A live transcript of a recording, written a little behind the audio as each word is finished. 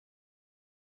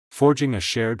Forging a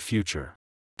shared future.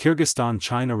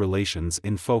 Kyrgyzstan-China relations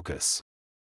in focus.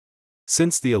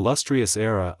 Since the illustrious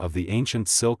era of the ancient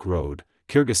Silk Road,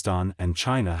 Kyrgyzstan and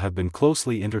China have been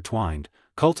closely intertwined,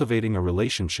 cultivating a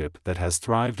relationship that has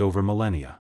thrived over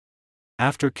millennia.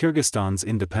 After Kyrgyzstan's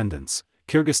independence,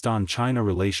 Kyrgyzstan-China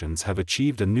relations have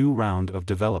achieved a new round of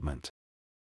development.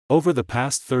 Over the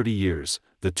past 30 years,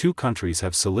 the two countries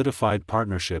have solidified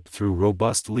partnership through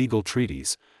robust legal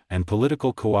treaties, and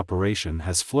political cooperation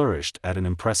has flourished at an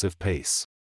impressive pace.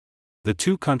 The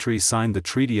two countries signed the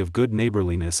Treaty of Good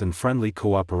Neighborliness and Friendly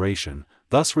Cooperation,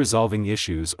 thus resolving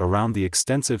issues around the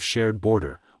extensive shared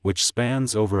border, which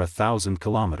spans over 1,000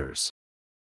 kilometers.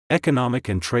 Economic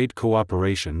and trade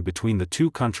cooperation between the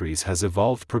two countries has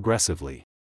evolved progressively.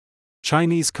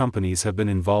 Chinese companies have been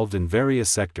involved in various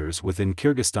sectors within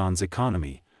Kyrgyzstan's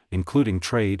economy, including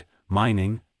trade,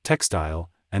 mining, textile,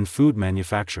 and food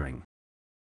manufacturing.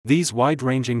 These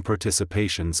wide-ranging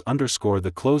participations underscore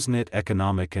the close-knit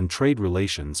economic and trade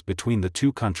relations between the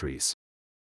two countries.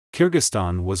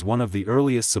 Kyrgyzstan was one of the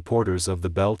earliest supporters of the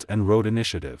Belt and Road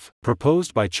Initiative,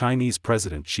 proposed by Chinese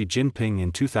President Xi Jinping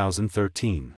in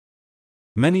 2013.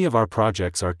 Many of our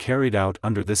projects are carried out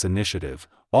under this initiative,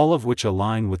 all of which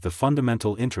align with the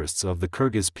fundamental interests of the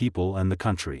Kyrgyz people and the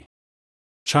country.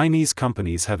 Chinese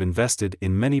companies have invested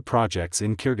in many projects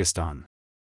in Kyrgyzstan.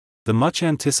 The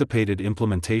much-anticipated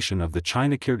implementation of the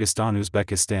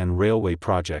China-Kyrgyzstan-Uzbekistan Railway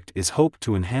project is hoped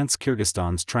to enhance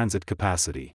Kyrgyzstan's transit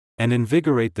capacity and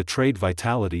invigorate the trade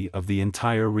vitality of the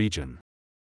entire region.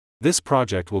 This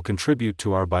project will contribute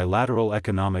to our bilateral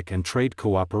economic and trade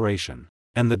cooperation,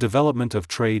 and the development of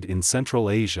trade in Central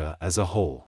Asia as a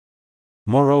whole.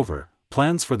 Moreover,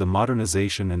 plans for the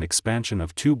modernization and expansion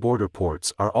of two border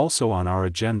ports are also on our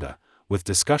agenda, with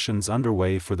discussions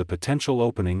underway for the potential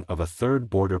opening of a third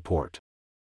border port.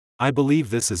 I believe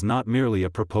this is not merely a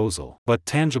proposal, but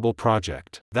tangible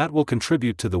project that will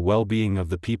contribute to the well-being of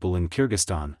the people in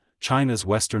Kyrgyzstan, China's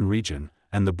western region,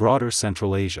 and the broader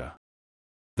Central Asia.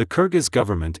 The Kyrgyz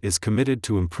government is committed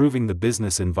to improving the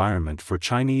business environment for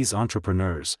Chinese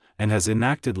entrepreneurs, and has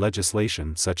enacted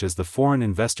legislation such as the Foreign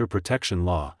Investor Protection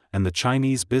Law and the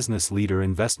Chinese Business Leader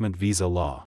Investment Visa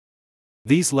Law.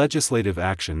 These legislative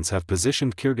actions have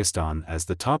positioned Kyrgyzstan as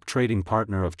the top trading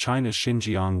partner of China's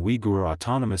Xinjiang Uyghur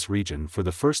Autonomous Region for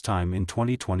the first time in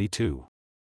 2022.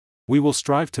 We will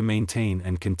strive to maintain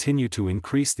and continue to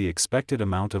increase the expected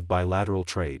amount of bilateral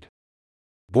trade.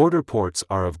 Border ports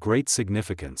are of great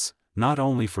significance, not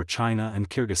only for China and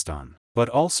Kyrgyzstan, but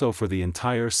also for the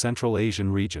entire Central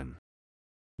Asian region.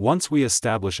 Once we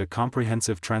establish a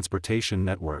comprehensive transportation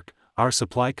network, our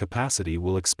supply capacity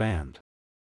will expand.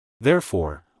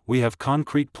 Therefore, we have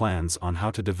concrete plans on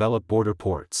how to develop border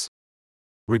ports.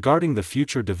 Regarding the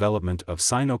future development of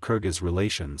Sino-Kyrgyz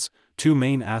relations, two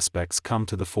main aspects come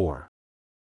to the fore.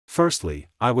 Firstly,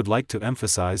 I would like to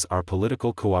emphasize our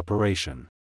political cooperation.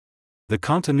 The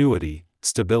continuity,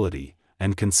 stability,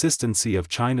 and consistency of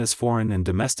China's foreign and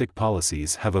domestic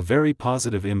policies have a very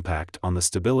positive impact on the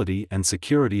stability and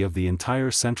security of the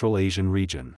entire Central Asian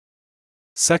region.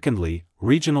 Secondly,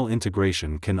 regional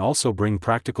integration can also bring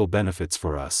practical benefits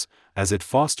for us, as it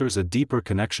fosters a deeper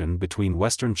connection between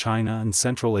Western China and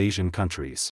Central Asian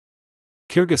countries.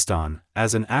 Kyrgyzstan,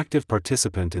 as an active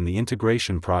participant in the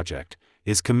integration project,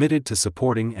 is committed to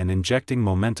supporting and injecting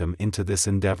momentum into this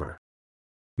endeavor.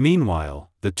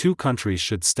 Meanwhile, the two countries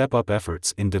should step up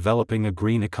efforts in developing a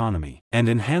green economy and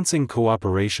enhancing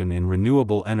cooperation in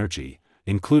renewable energy,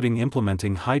 including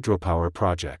implementing hydropower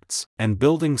projects and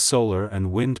building solar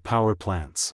and wind power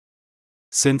plants.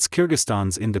 Since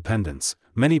Kyrgyzstan's independence,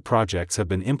 many projects have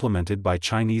been implemented by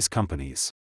Chinese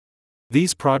companies.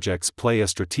 These projects play a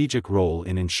strategic role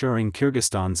in ensuring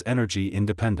Kyrgyzstan's energy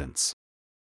independence.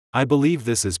 I believe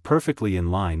this is perfectly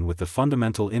in line with the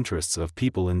fundamental interests of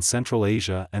people in Central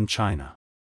Asia and China.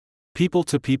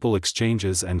 People-to-people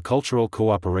exchanges and cultural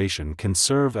cooperation can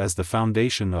serve as the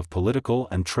foundation of political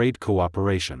and trade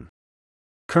cooperation.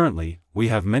 Currently, we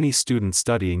have many students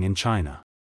studying in China.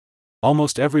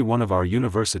 Almost every one of our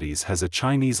universities has a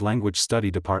Chinese language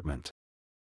study department.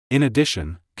 In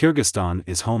addition, Kyrgyzstan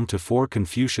is home to 4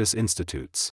 Confucius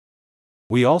Institutes.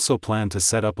 We also plan to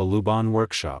set up a Luban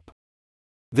workshop.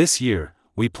 This year,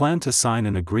 we plan to sign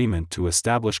an agreement to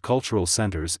establish cultural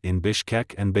centers in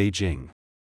Bishkek and Beijing.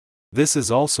 This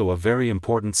is also a very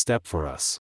important step for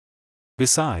us.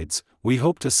 Besides, we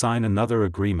hope to sign another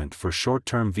agreement for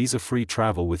short-term visa-free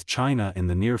travel with China in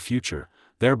the near future,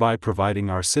 thereby providing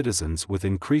our citizens with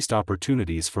increased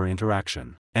opportunities for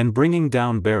interaction, and bringing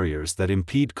down barriers that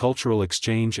impede cultural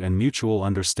exchange and mutual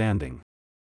understanding.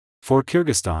 For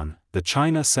Kyrgyzstan, the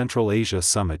China-Central Asia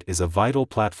Summit is a vital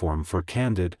platform for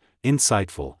candid,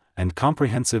 insightful, and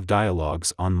comprehensive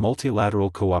dialogues on multilateral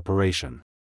cooperation.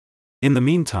 In the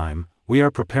meantime, we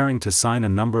are preparing to sign a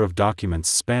number of documents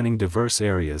spanning diverse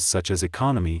areas such as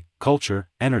economy, culture,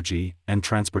 energy, and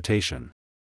transportation.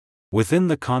 Within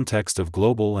the context of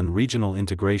global and regional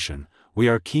integration, we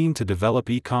are keen to develop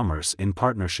e-commerce in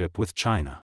partnership with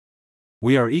China.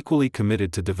 We are equally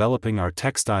committed to developing our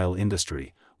textile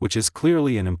industry, which is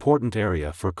clearly an important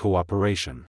area for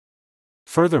cooperation.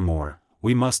 Furthermore,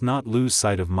 we must not lose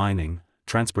sight of mining,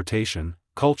 transportation,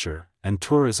 culture, and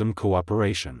tourism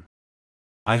cooperation.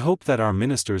 I hope that our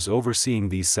ministers overseeing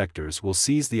these sectors will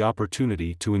seize the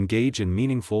opportunity to engage in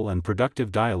meaningful and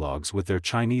productive dialogues with their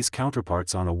Chinese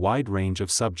counterparts on a wide range of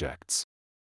subjects.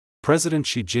 President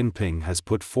Xi Jinping has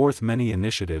put forth many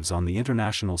initiatives on the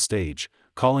international stage,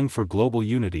 calling for global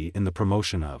unity in the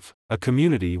promotion of a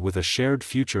community with a shared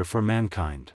future for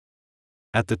mankind.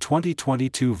 At the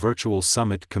 2022 virtual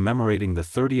summit commemorating the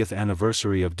 30th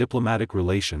anniversary of diplomatic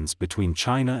relations between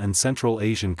China and Central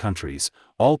Asian countries,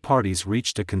 all parties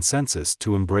reached a consensus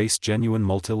to embrace genuine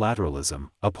multilateralism,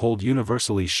 uphold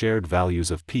universally shared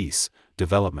values of peace,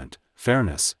 development,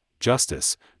 fairness,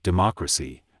 justice,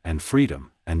 democracy, and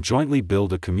freedom, and jointly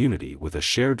build a community with a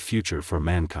shared future for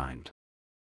mankind.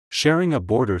 Sharing a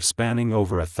border spanning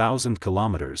over 1,000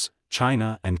 kilometers,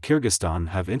 China and Kyrgyzstan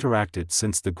have interacted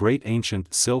since the great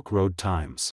ancient Silk Road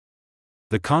times.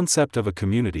 The concept of a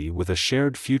community with a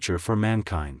shared future for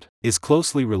mankind is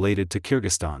closely related to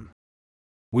Kyrgyzstan.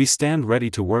 We stand ready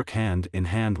to work hand in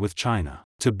hand with China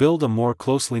to build a more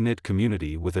closely knit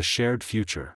community with a shared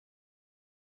future.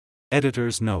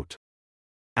 Editor's note: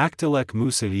 Aktilek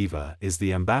Musaeva is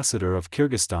the ambassador of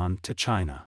Kyrgyzstan to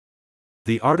China.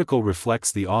 The article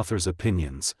reflects the author's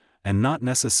opinions, and not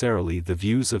necessarily the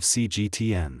views of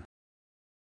CGTN.